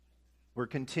We're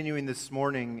continuing this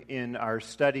morning in our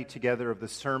study together of the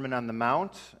Sermon on the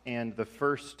Mount, and the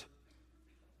first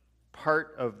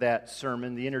part of that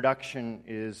sermon, the introduction,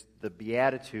 is the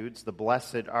Beatitudes, the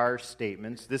blessed are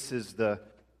statements. This is the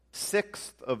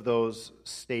sixth of those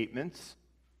statements,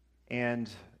 and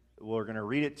we're going to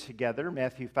read it together,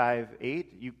 Matthew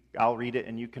 5:8. I'll read it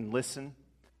and you can listen.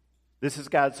 This is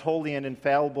God's holy and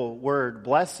infallible word.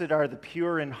 Blessed are the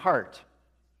pure in heart,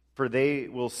 for they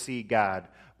will see God.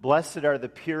 Blessed are the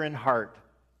pure in heart,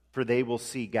 for they will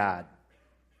see God.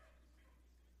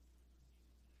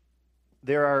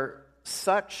 There are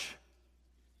such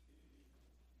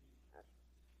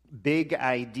big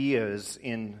ideas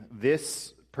in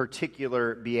this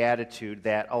particular beatitude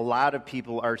that a lot of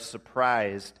people are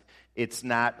surprised it's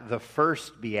not the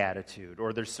first beatitude,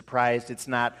 or they're surprised it's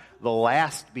not the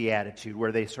last beatitude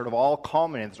where they sort of all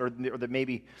culminate, or that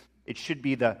maybe it should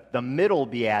be the middle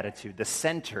beatitude, the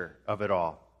center of it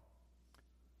all.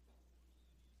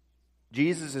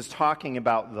 Jesus is talking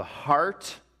about the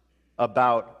heart,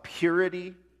 about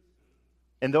purity,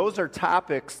 and those are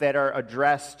topics that are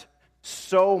addressed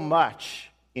so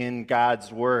much in God's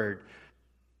Word.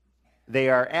 They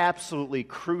are absolutely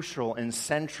crucial and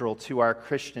central to our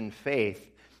Christian faith.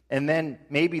 And then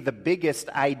maybe the biggest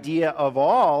idea of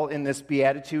all in this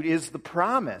beatitude is the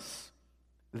promise.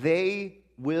 They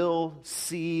will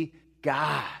see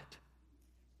God.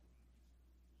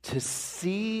 To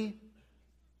see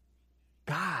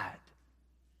God.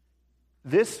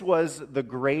 This was the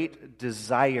great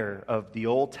desire of the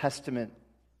Old Testament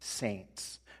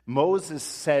saints. Moses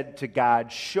said to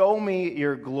God, "Show me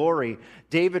your glory."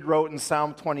 David wrote in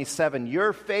Psalm 27,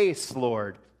 "Your face,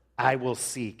 Lord, I will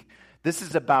seek." This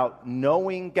is about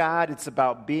knowing God. It's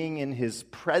about being in His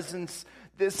presence.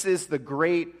 This is the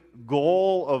great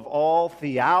goal of all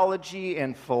theology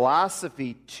and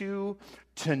philosophy, to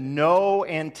know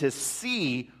and to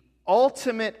see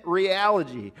ultimate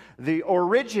reality, the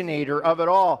originator of it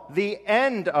all, the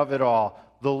end of it all,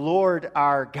 the Lord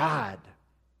our God.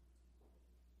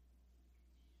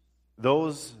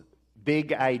 Those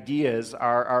big ideas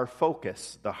are our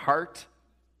focus: the heart,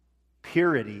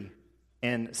 purity,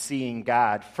 and seeing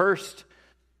God. First,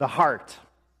 the heart.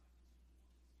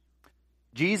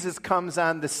 Jesus comes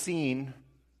on the scene,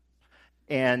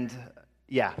 and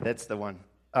that's the one.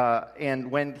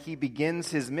 And when he begins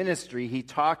his ministry, he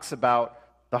talks about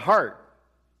the heart.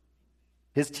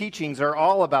 His teachings are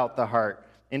all about the heart.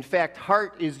 In fact,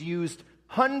 heart is used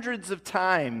hundreds of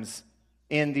times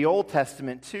in the Old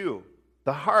Testament too.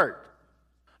 The heart.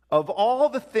 Of all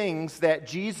the things that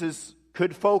Jesus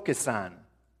could focus on,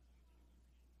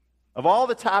 of all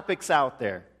the topics out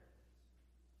there,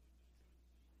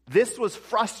 this was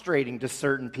frustrating to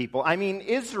certain people. I mean,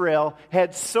 Israel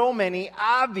had so many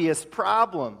obvious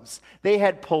problems. They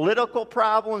had political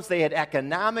problems. They had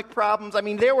economic problems. I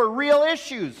mean, there were real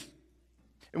issues.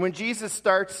 And when Jesus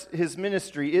starts his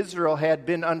ministry, Israel had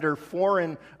been under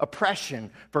foreign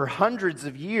oppression for hundreds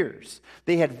of years.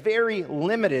 They had very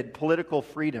limited political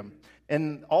freedom.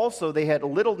 And also, they had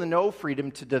little to no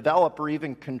freedom to develop or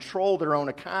even control their own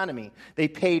economy. They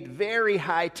paid very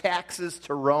high taxes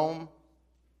to Rome.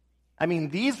 I mean,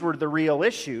 these were the real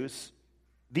issues.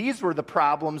 These were the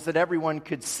problems that everyone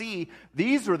could see.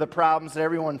 These were the problems that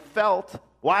everyone felt.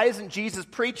 Why isn't Jesus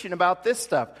preaching about this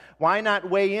stuff? Why not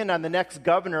weigh in on the next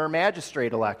governor or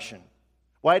magistrate election?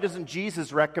 Why doesn't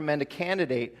Jesus recommend a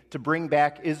candidate to bring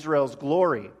back Israel's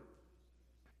glory?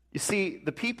 You see,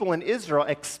 the people in Israel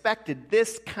expected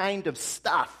this kind of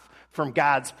stuff from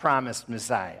God's promised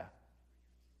Messiah.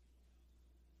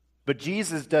 But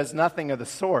Jesus does nothing of the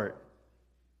sort.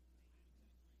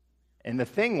 And the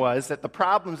thing was that the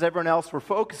problems everyone else were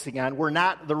focusing on were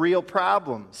not the real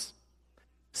problems.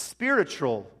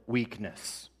 Spiritual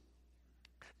weakness.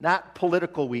 Not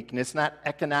political weakness, not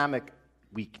economic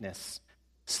weakness.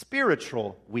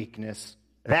 Spiritual weakness.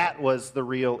 That was the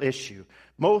real issue.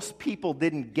 Most people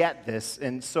didn't get this,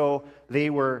 and so they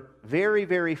were very,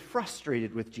 very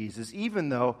frustrated with Jesus, even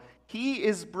though he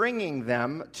is bringing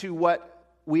them to what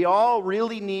we all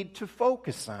really need to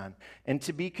focus on and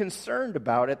to be concerned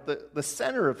about at the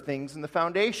center of things and the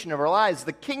foundation of our lives.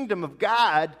 The kingdom of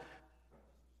God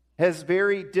has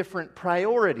very different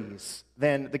priorities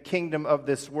than the kingdom of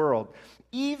this world.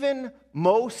 Even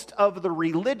most of the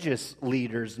religious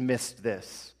leaders missed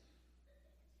this,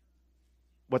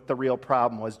 what the real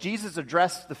problem was. Jesus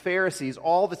addressed the Pharisees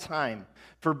all the time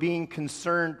for being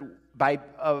concerned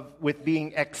with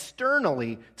being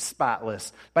externally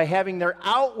spotless, by having their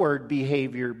outward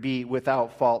behavior be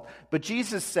without fault. But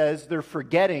Jesus says they're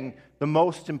forgetting the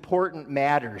most important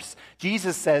matters.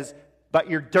 Jesus says, but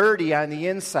you're dirty on the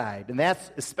inside. And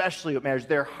that's especially what matters.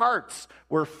 Their hearts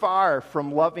were far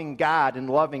from loving God and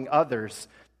loving others.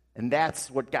 And that's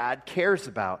what God cares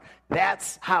about.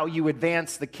 That's how you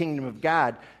advance the kingdom of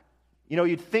God. You know,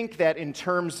 you'd think that in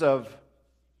terms of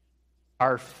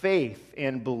our faith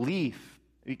and belief,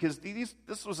 because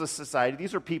this was a society,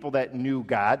 these are people that knew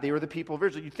God. They were the people of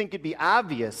Israel. You'd think it'd be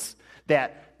obvious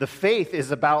that the faith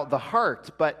is about the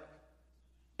heart, but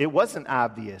it wasn't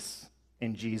obvious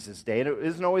in Jesus' day, and it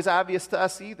isn't always obvious to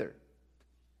us either.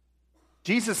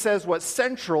 Jesus says what's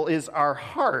central is our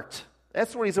heart.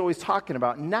 That's what he's always talking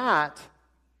about, not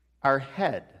our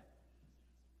head.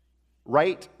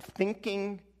 Right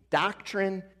thinking,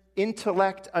 doctrine,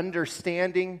 intellect,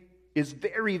 understanding is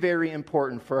very, very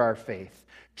important for our faith.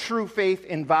 True faith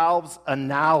involves a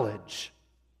knowledge,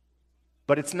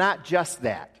 but it's not just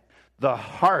that. The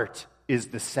heart is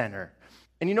the center.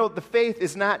 And you know, the faith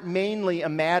is not mainly a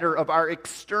matter of our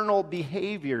external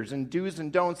behaviors and do's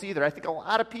and don'ts either. I think a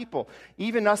lot of people,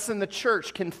 even us in the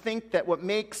church, can think that what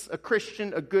makes a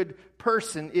Christian a good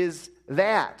person is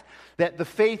that the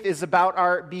faith is about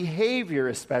our behavior,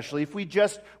 especially if we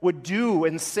just would do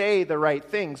and say the right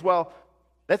things. Well,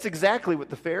 that's exactly what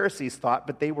the Pharisees thought,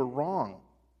 but they were wrong.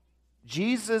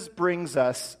 Jesus brings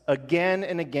us again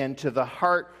and again to the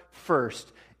heart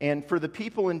first. And for the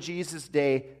people in Jesus'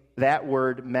 day, that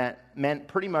word meant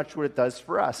pretty much what it does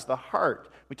for us, the heart.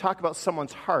 We talk about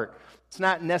someone's heart. It's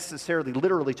not necessarily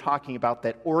literally talking about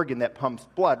that organ that pumps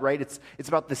blood, right? It's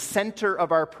about the center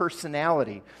of our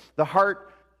personality. The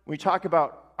heart, when we talk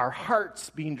about our hearts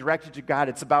being directed to God,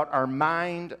 it's about our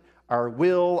mind, our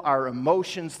will, our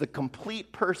emotions, the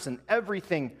complete person.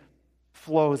 Everything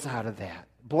flows out of that.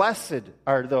 Blessed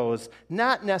are those,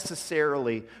 not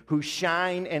necessarily who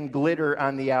shine and glitter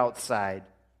on the outside,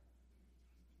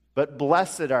 but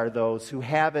blessed are those who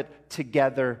have it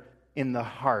together in the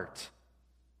heart,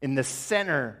 in the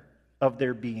center of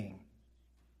their being.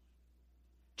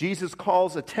 Jesus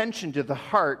calls attention to the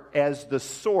heart as the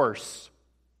source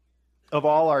of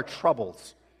all our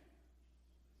troubles.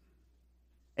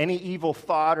 Any evil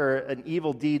thought or an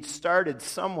evil deed started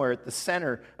somewhere at the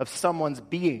center of someone's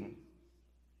being.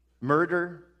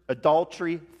 Murder,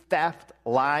 adultery, theft,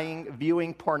 lying,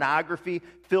 viewing pornography,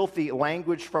 filthy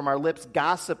language from our lips,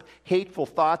 gossip, hateful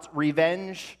thoughts,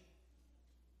 revenge.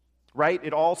 Right?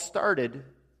 It all started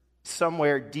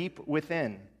somewhere deep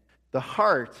within. The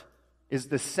heart is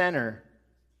the center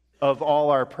of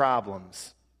all our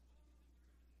problems.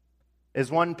 As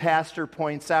one pastor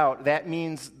points out, that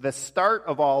means the start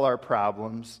of all our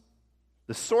problems,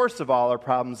 the source of all our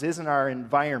problems, isn't our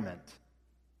environment.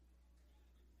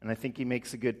 And I think he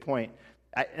makes a good point.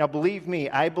 Now, believe me,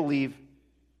 I believe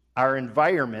our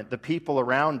environment, the people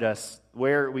around us,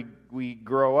 where we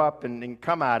grow up and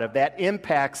come out of, that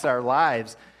impacts our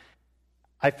lives.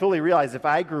 I fully realize if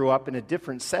I grew up in a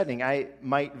different setting, I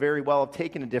might very well have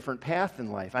taken a different path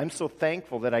in life. I'm so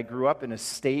thankful that I grew up in a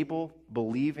stable,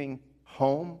 believing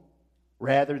home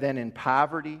rather than in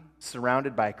poverty,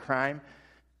 surrounded by crime.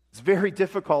 It's very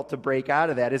difficult to break out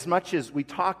of that. As much as we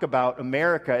talk about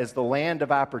America as the land of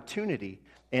opportunity,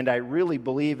 and I really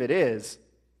believe it is,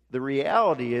 the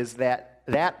reality is that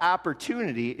that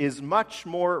opportunity is much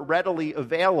more readily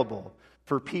available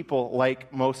for people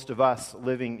like most of us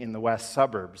living in the west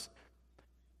suburbs.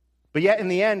 But yet, in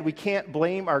the end, we can't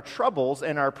blame our troubles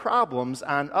and our problems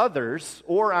on others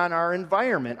or on our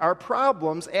environment. Our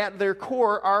problems, at their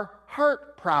core, are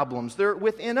heart problems. They're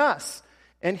within us.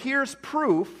 And here's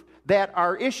proof that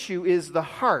our issue is the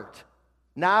heart,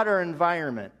 not our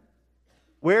environment.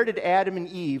 Where did Adam and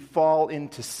Eve fall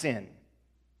into sin?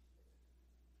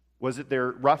 Was it their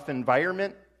rough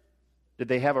environment? Did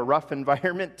they have a rough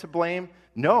environment to blame?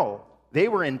 No, they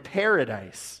were in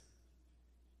paradise.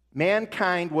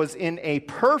 Mankind was in a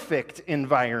perfect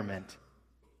environment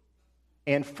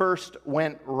and first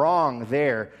went wrong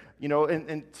there. You know,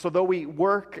 and so though we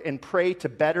work and pray to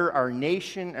better our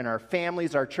nation and our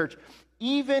families, our church,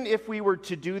 even if we were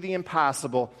to do the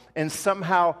impossible and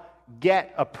somehow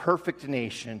get a perfect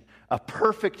nation, a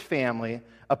perfect family,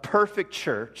 a perfect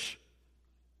church,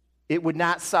 it would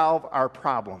not solve our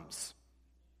problems.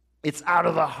 It's out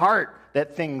of the heart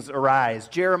that things arise.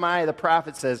 Jeremiah the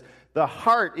prophet says, "The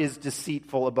heart is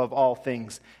deceitful above all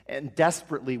things and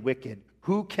desperately wicked.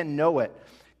 Who can know it?"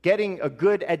 Getting a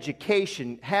good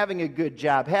education, having a good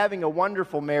job, having a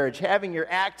wonderful marriage, having your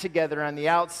act together on the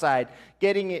outside,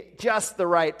 getting it just the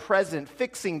right present,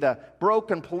 fixing the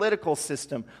broken political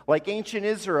system like ancient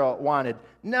Israel wanted.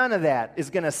 None of that is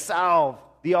going to solve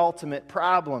the ultimate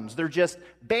problems. They're just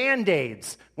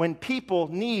Band-Aids when people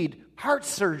need heart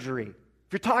surgery.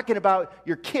 If you're talking about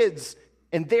your kids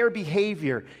and their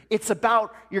behavior. It's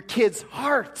about your kids'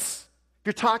 hearts. If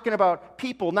you're talking about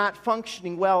people not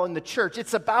functioning well in the church,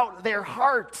 it's about their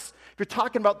hearts. If you're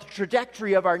talking about the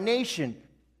trajectory of our nation,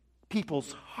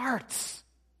 people's hearts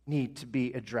need to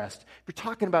be addressed. If you're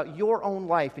talking about your own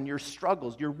life and your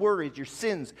struggles, your worries, your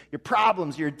sins, your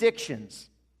problems, your addictions,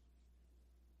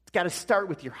 it's got to start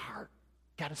with your heart.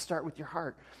 Got to start with your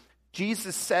heart.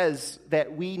 Jesus says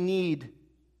that we need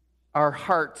our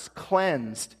hearts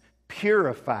cleansed,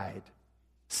 purified.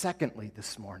 Secondly,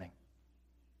 this morning,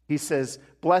 he says,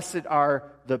 blessed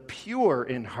are the pure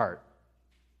in heart.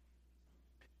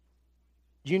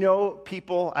 You know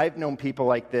people, I've known people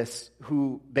like this,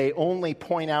 who they only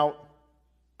point out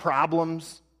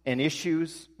problems and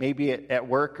issues, maybe at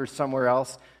work or somewhere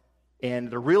else,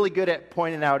 and they're really good at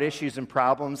pointing out issues and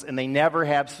problems, and they never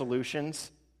have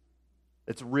solutions.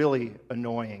 It's really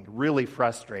annoying, really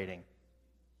frustrating.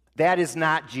 That is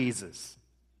not Jesus.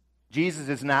 Jesus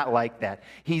is not like that.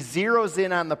 He zeroes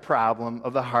in on the problem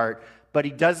of the heart, but he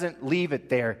doesn't leave it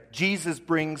there. Jesus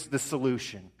brings the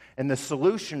solution. And the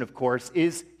solution, of course,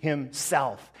 is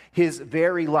himself, his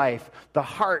very life. The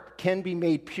heart can be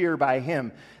made pure by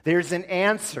him. There's an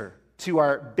answer to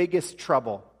our biggest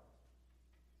trouble.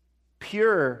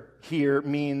 Pure here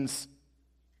means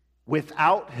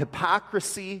without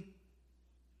hypocrisy,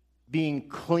 being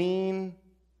clean,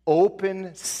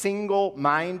 open,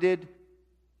 single-minded,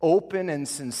 open and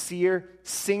sincere,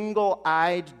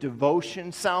 single-eyed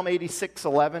devotion. Psalm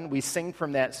 86:11, we sing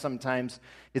from that sometimes.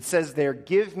 It says there,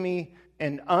 give me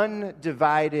an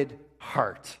undivided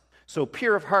heart. So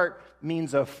pure of heart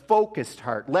means a focused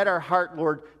heart. Let our heart,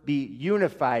 Lord, be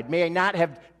unified. May I not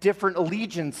have different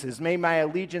allegiances. May my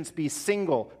allegiance be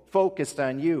single, focused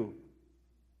on you.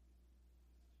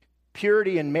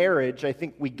 Purity in marriage, I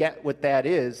think we get what that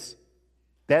is.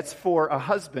 That's for a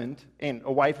husband, and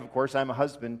a wife, of course. I'm a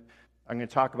husband. I'm going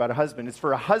to talk about a husband. It's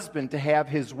for a husband to have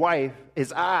his wife,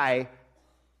 his eye,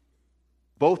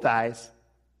 both eyes,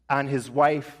 on his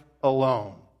wife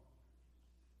alone.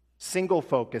 Single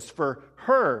focus, for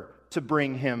her to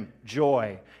bring him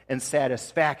joy and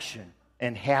satisfaction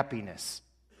and happiness,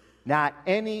 not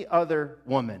any other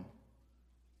woman.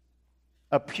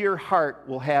 A pure heart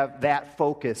will have that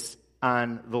focus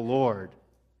on the Lord.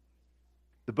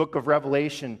 The book of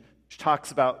Revelation, which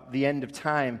talks about the end of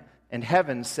time and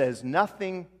heaven, says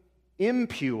nothing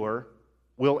impure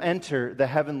will enter the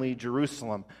heavenly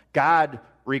Jerusalem. God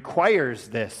requires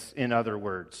this, in other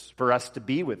words, for us to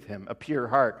be with him, a pure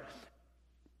heart.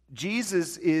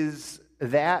 Jesus is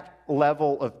that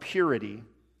level of purity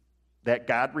that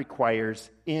God requires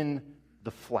in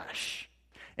the flesh.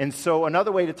 And so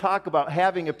another way to talk about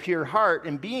having a pure heart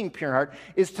and being pure heart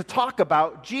is to talk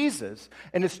about Jesus.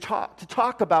 And it's to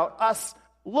talk about us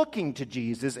looking to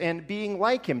Jesus and being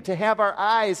like him, to have our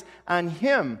eyes on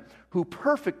him who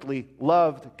perfectly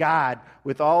loved God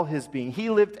with all his being. He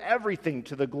lived everything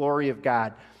to the glory of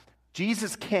God.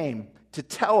 Jesus came to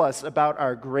tell us about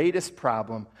our greatest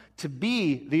problem, to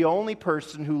be the only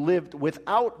person who lived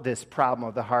without this problem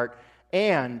of the heart,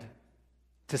 and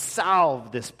to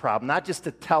solve this problem, not just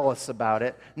to tell us about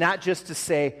it, not just to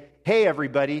say, hey,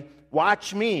 everybody,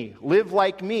 watch me, live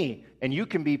like me, and you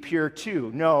can be pure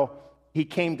too. No, he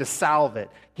came to solve it.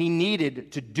 He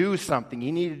needed to do something.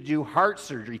 He needed to do heart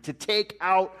surgery, to take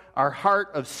out our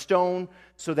heart of stone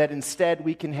so that instead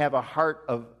we can have a heart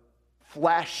of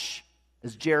flesh,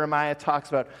 as Jeremiah talks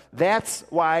about. That's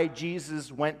why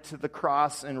Jesus went to the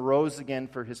cross and rose again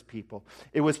for his people.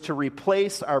 It was to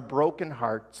replace our broken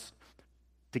hearts,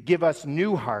 to give us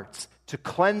new hearts, to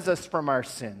cleanse us from our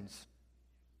sins.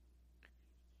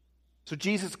 So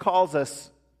Jesus calls us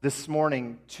this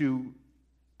morning to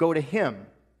go to him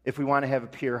if we want to have a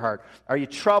pure heart. Are you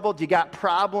troubled? You got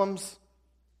problems?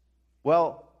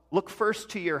 Well, look first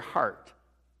to your heart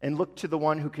and look to the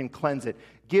one who can cleanse it.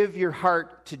 Give your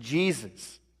heart to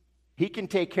Jesus. He can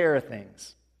take care of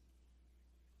things.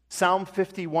 Psalm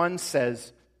 51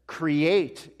 says,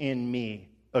 create in me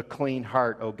a clean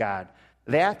heart, O God.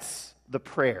 That's the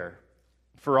prayer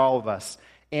for all of us.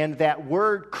 And that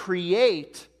word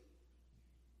create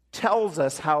tells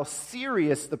us how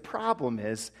serious the problem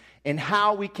is and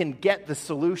how we can get the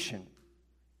solution.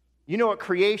 You know what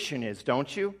creation is,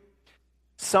 don't you?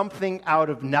 Something out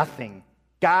of nothing.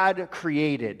 God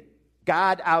created.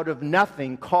 God out of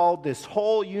nothing called this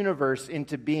whole universe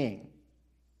into being.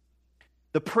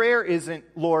 The prayer isn't,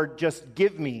 Lord, just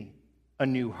give me a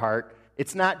new heart.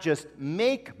 It's not just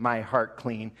make my heart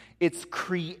clean. It's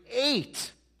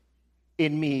create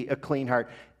in me a clean heart.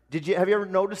 Have you ever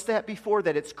noticed that before,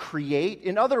 that it's create?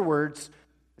 In other words,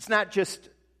 it's not just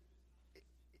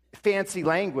fancy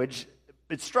language.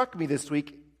 It struck me this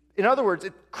week. In other words,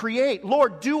 create.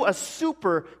 Lord, do a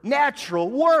supernatural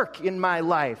work in my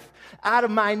life. Out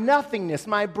of my nothingness,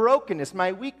 my brokenness,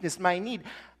 my weakness, my need.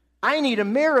 I need a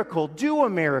miracle. Do a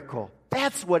miracle.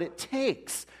 That's what it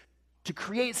takes to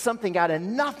create something out of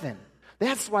nothing.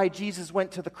 That's why Jesus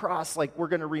went to the cross, like we're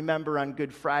going to remember on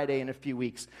Good Friday in a few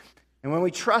weeks. And when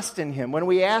we trust in him, when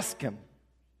we ask him,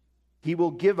 he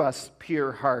will give us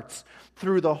pure hearts.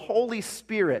 Through the Holy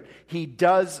Spirit, he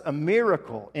does a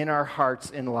miracle in our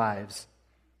hearts and lives.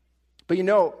 But you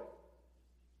know,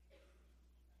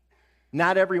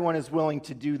 not everyone is willing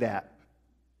to do that.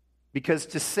 Because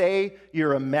to say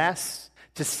you're a mess,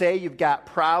 to say you've got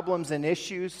problems and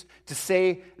issues, to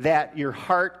say that your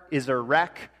heart is a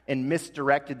wreck and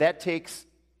misdirected, that takes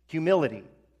humility.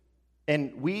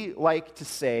 And we like to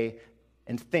say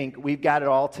and think we've got it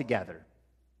all together.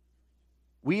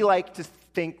 We like to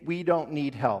think we don't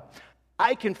need help.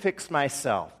 I can fix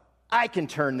myself. I can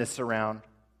turn this around.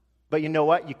 But you know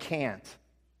what? You can't.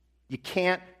 You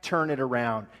can't turn it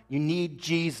around. You need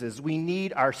Jesus. We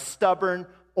need our stubborn,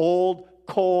 old,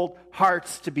 cold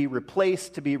hearts to be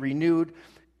replaced, to be renewed.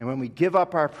 And when we give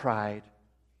up our pride,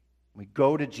 we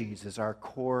go to Jesus, our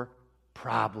core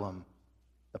problem.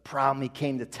 The problem he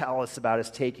came to tell us about is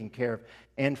taken care of.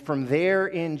 And from there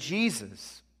in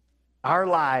Jesus, our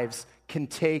lives can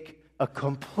take a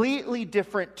completely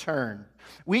different turn.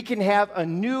 We can have a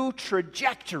new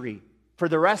trajectory for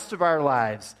the rest of our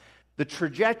lives. The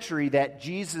trajectory that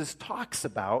Jesus talks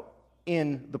about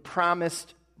in the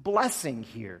promised blessing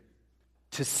here.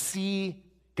 To see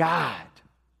God.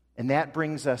 And that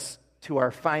brings us to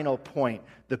our final point.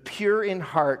 The pure in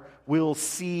heart will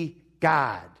see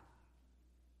God.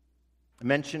 I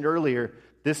mentioned earlier,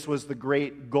 this was the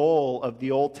great goal of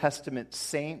the Old Testament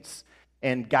saints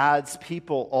and God's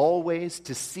people always,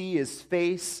 to see his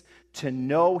face, to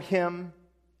know him.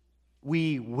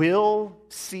 We will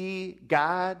see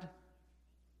God.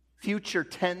 Future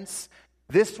tense.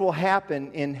 This will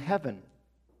happen in heaven.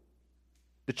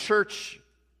 The church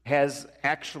has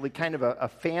actually kind of a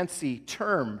fancy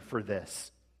term for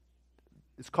this.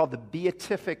 It's called the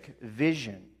beatific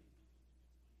vision.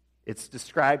 It's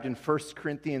described in 1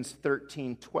 Corinthians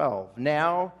 13:12.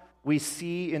 Now we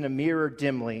see in a mirror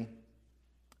dimly,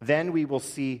 then we will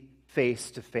see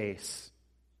face to face.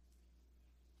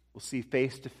 We'll see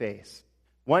face to face.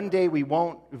 One day we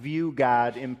won't view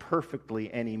God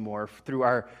imperfectly anymore through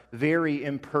our very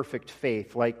imperfect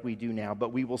faith like we do now,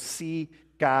 but we will see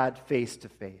God face to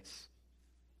face.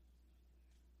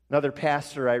 Another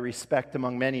pastor I respect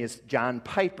among many is John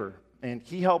Piper, and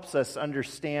he helps us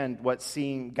understand what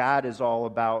seeing God is all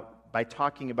about by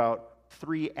talking about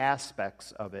three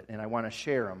aspects of it, and I want to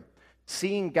share them.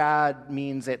 Seeing God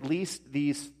means at least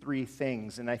these three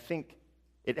things, and I think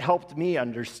it helped me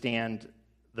understand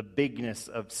the bigness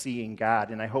of seeing God,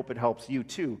 and I hope it helps you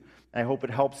too. I hope it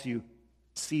helps you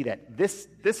see that this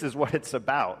is what it's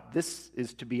about. This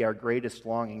is to be our greatest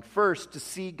longing. First, to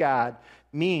see God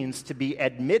means to be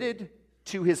admitted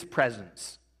to his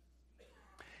presence.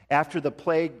 After the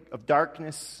plague of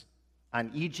darkness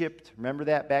on Egypt, remember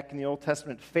that back in the Old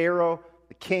Testament, Pharaoh,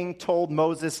 the king, told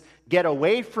Moses, "Get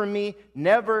away from me,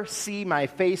 never see my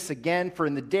face again, for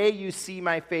in the day you see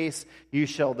my face, you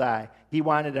shall die." He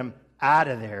wanted him out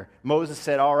of there. Moses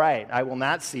said, "All right, I will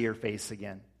not see your face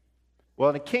again."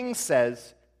 Well, the king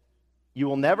says, "You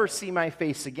will never see my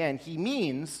face again." He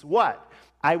means what?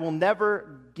 I will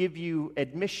never give you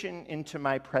admission into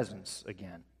my presence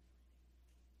again.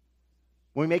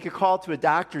 When we make a call to a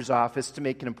doctor's office to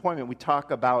make an appointment, we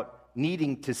talk about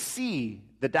needing to see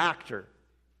the doctor.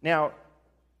 Now,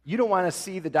 you don't want to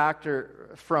see the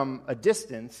doctor from a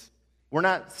distance. We're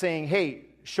not saying, hey,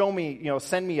 show me,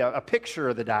 send me a picture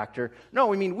of the doctor. No,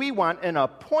 we want an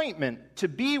appointment to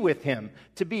be with him,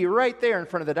 to be right there in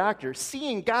front of the doctor.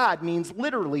 Seeing God means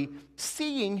literally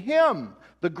seeing him,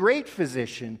 the great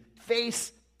physician,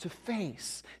 face to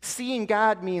face. Seeing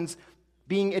God means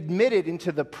being admitted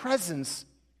into the presence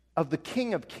of the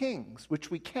King of Kings,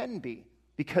 which we can be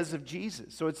because of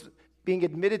Jesus. So it's being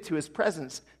admitted to his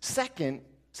presence. Second,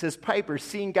 says Piper,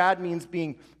 seeing God means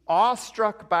being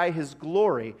awestruck by his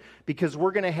glory because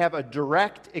we're going to have a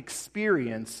direct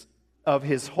experience of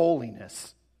his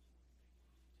holiness.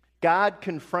 God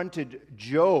confronted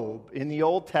Job in the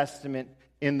Old Testament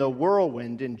in the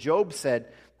whirlwind, and Job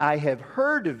said, "I have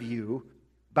heard of you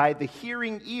by the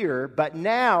hearing ear, but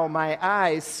now my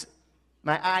eye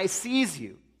sees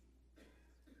you."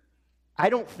 I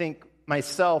don't think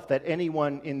myself that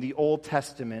anyone in the Old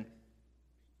Testament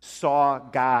saw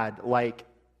God like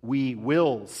we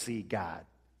will see God.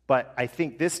 But I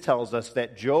think this tells us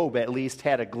that Job at least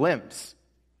had a glimpse.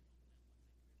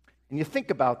 And you think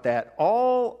about that,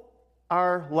 all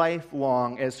our life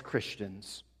long as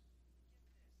Christians,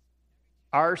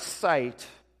 our sight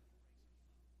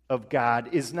of God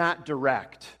is not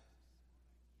direct.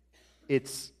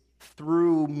 It's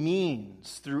through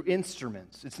means, through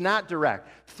instruments. It's not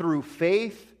direct. Through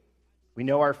faith, we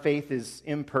know our faith is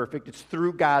imperfect. It's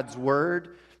through God's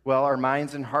word. Well, our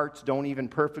minds and hearts don't even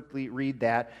perfectly read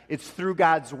that. It's through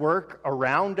God's work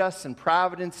around us and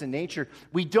providence and nature.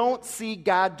 We don't see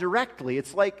God directly.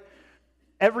 It's like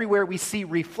everywhere we see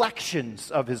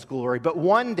reflections of his glory. But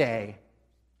one day,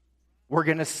 we're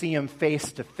going to see him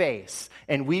face to face,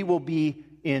 and we will be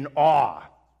in awe.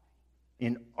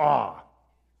 In awe.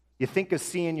 You think of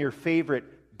seeing your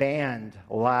favorite band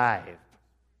live.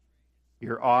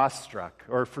 You're awestruck.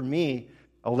 Or for me,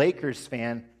 a Lakers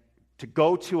fan, to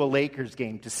go to a Lakers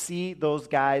game, to see those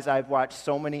guys I've watched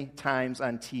so many times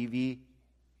on TV.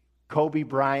 Kobe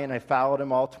Bryant, I followed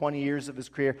him all 20 years of his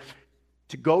career.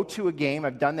 To go to a game,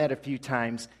 I've done that a few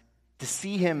times, to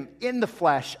see him in the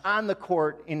flesh, on the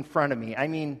court, in front of me. I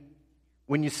mean,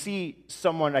 when you see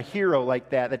someone, a hero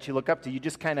like that you look up to, you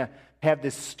just kind of have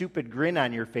this stupid grin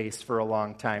on your face for a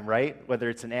long time, right? Whether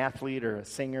it's an athlete or a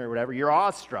singer or whatever, you're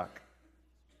awestruck.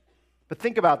 But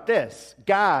think about this.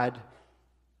 God,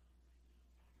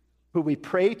 who we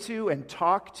pray to and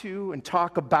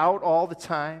talk about all the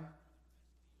time,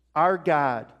 our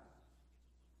God,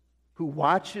 who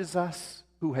watches us,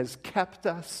 who has kept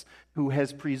us, who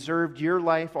has preserved your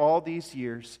life all these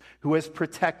years, who has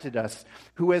protected us,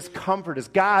 who has comforted us,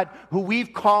 God, who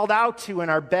we've called out to in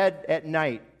our bed at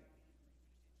night,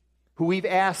 who we've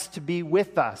asked to be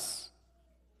with us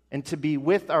and to be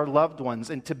with our loved ones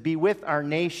and to be with our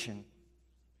nation.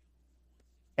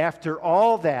 After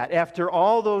all that, after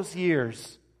all those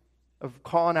years of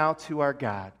calling out to our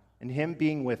God and him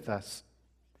being with us,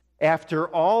 after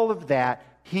all of that,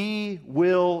 he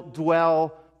will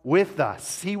dwell with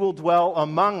us. He will dwell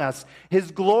among us. His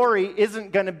glory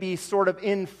isn't going to be sort of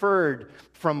inferred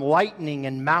from lightning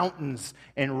and mountains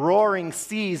and roaring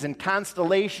seas and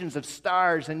constellations of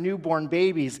stars and newborn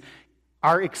babies.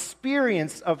 Our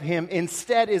experience of him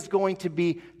instead is going to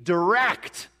be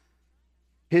direct.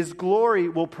 His glory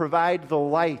will provide the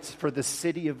light for the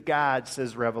city of God,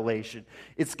 says Revelation.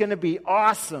 It's going to be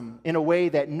awesome in a way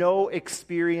that no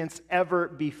experience ever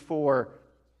before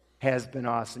has been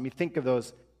awesome. You think of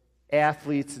those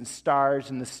athletes and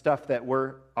stars and the stuff that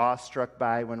we're awestruck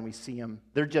by when we see them.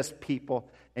 They're just people.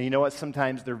 And you know what?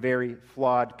 Sometimes they're very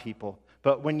flawed people.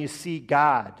 But when you see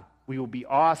God, we will be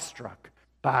awestruck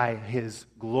by his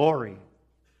glory.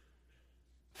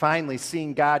 Finally,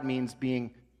 seeing God means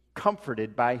being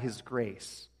comforted by his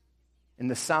grace. In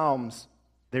the Psalms,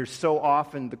 there's so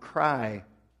often the cry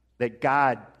that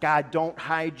God, don't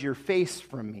hide your face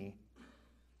from me.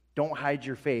 Don't hide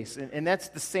your face. And that's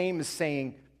the same as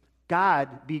saying,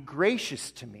 God, be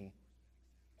gracious to me.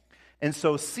 And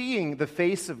so seeing the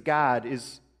face of God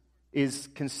is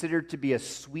considered to be a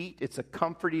sweet, it's a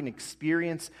comforting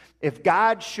experience. If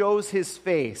God shows his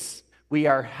face, we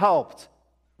are helped,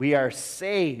 we are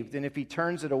saved. And if he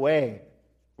turns it away,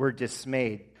 we're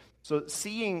dismayed. So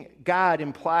seeing God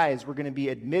implies we're going to be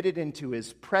admitted into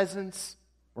his presence.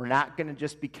 We're not going to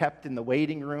just be kept in the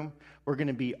waiting room. We're going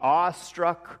to be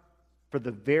awestruck for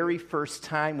the very first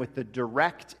time with the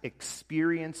direct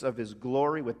experience of his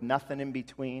glory with nothing in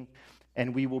between.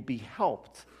 And we will be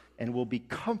helped and will be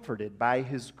comforted by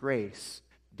his grace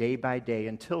day by day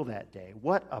until that day.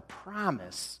 What a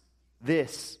promise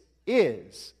this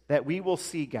is, that we will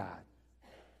see God.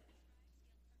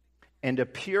 And a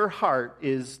pure heart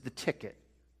is the ticket.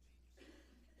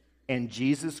 And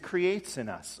Jesus creates in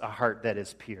us a heart that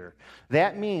is pure.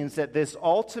 That means that this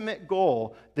ultimate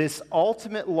goal, this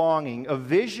ultimate longing, a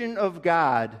vision of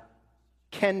God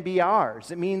can be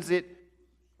ours. It means it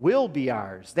will be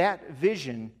ours. That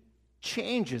vision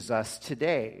changes us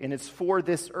today, and it's for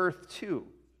this earth too.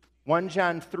 1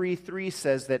 John 3:3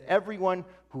 says that everyone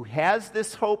who has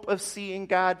this hope of seeing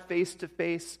God face to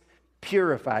face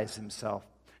purifies himself.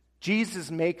 Jesus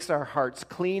makes our hearts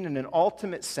clean in an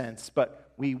ultimate sense, but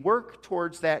we work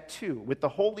towards that too. With the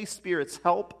Holy Spirit's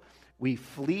help, we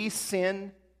flee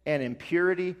sin and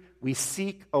impurity. We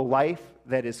seek a life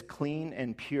that is clean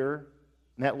and pure.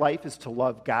 And that life is to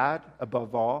love God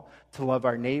above all, to love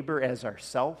our neighbor as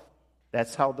ourself.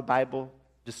 That's how the Bible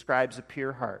describes a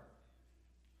pure heart.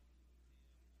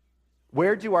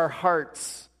 Where does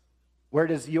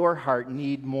your heart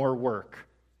need more work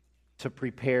to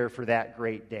prepare for that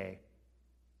great day?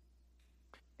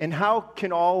 And how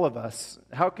can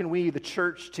we, the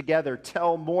church together,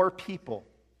 tell more people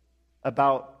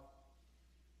about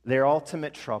their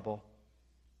ultimate trouble,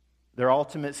 their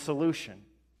ultimate solution?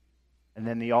 And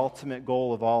then the ultimate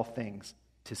goal of all things,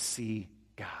 to see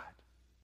God.